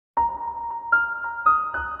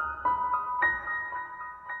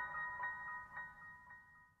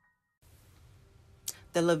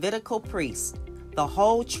The Levitical priests, the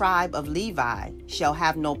whole tribe of Levi, shall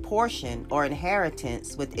have no portion or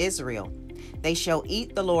inheritance with Israel. They shall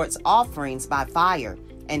eat the Lord's offerings by fire,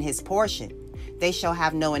 and his portion. They shall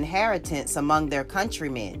have no inheritance among their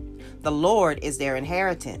countrymen. The Lord is their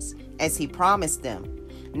inheritance, as he promised them.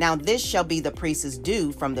 Now this shall be the priest's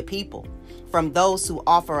due from the people, from those who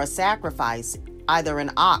offer a sacrifice, either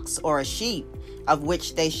an ox or a sheep, of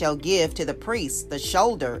which they shall give to the priest the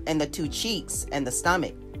shoulder and the 2 cheeks and the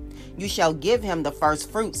stomach. You shall give him the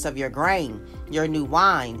first fruits of your grain, your new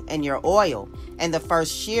wine, and your oil, and the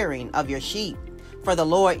first shearing of your sheep. For the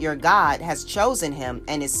Lord your God has chosen him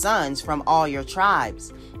and his sons from all your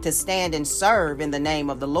tribes, to stand and serve in the name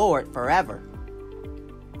of the Lord forever.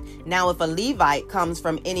 Now if a Levite comes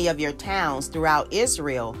from any of your towns throughout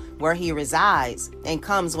Israel where he resides, and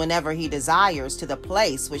comes whenever he desires to the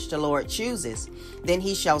place which the Lord chooses, then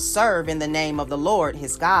he shall serve in the name of the Lord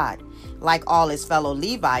his God, like all his fellow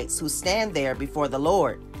Levites who stand there before the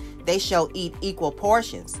Lord. They shall eat equal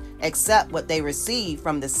portions, except what they receive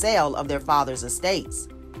from the sale of their father's estates.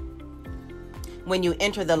 When you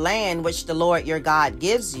enter the land which the Lord your God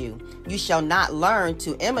gives you, you shall not learn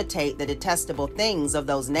to imitate the detestable things of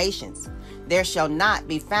those nations. There shall not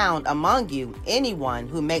be found among you anyone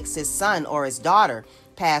who makes his son or his daughter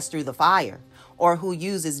pass through the fire, or who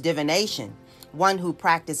uses divination, one who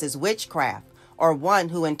practices witchcraft, or one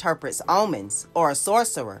who interprets omens, or a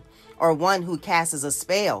sorcerer, or one who casts a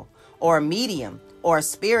spell, or a medium, or a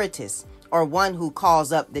spiritist, or one who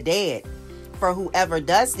calls up the dead. For whoever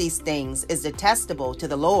does these things is detestable to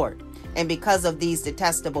the Lord. And because of these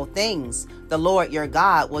detestable things, the Lord your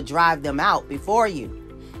God will drive them out before you.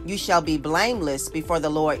 You shall be blameless before the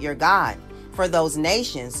Lord your God. For those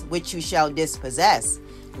nations which you shall dispossess,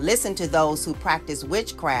 listen to those who practice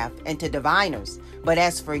witchcraft and to diviners. But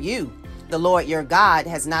as for you, the Lord your God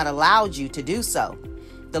has not allowed you to do so.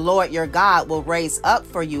 The Lord your God will raise up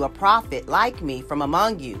for you a prophet like me from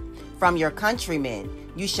among you, from your countrymen.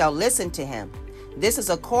 You shall listen to him. This is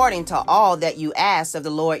according to all that you asked of the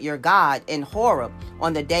Lord your God in Horeb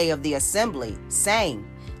on the day of the assembly, saying,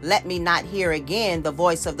 Let me not hear again the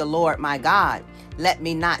voice of the Lord my God. Let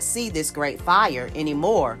me not see this great fire any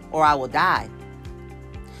more, or I will die.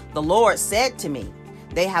 The Lord said to me,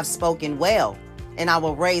 They have spoken well, and I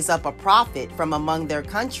will raise up a prophet from among their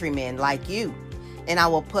countrymen like you, and I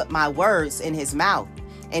will put my words in his mouth,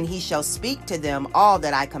 and he shall speak to them all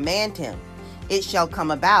that I command him. It shall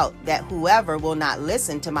come about that whoever will not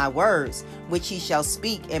listen to my words, which he shall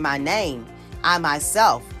speak in my name, I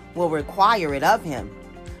myself will require it of him.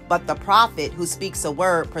 But the prophet who speaks a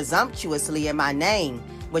word presumptuously in my name,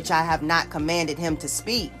 which I have not commanded him to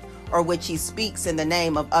speak, or which he speaks in the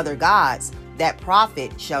name of other gods, that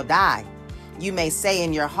prophet shall die. You may say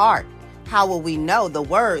in your heart, How will we know the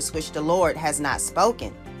words which the Lord has not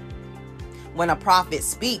spoken? When a prophet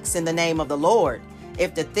speaks in the name of the Lord,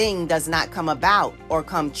 if the thing does not come about or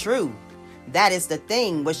come true, that is the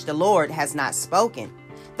thing which the Lord has not spoken.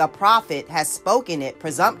 The prophet has spoken it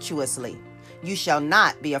presumptuously. You shall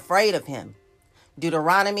not be afraid of him.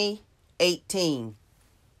 Deuteronomy 18.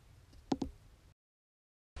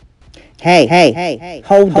 Hey,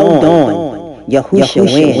 hold on.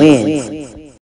 Yahushua wins.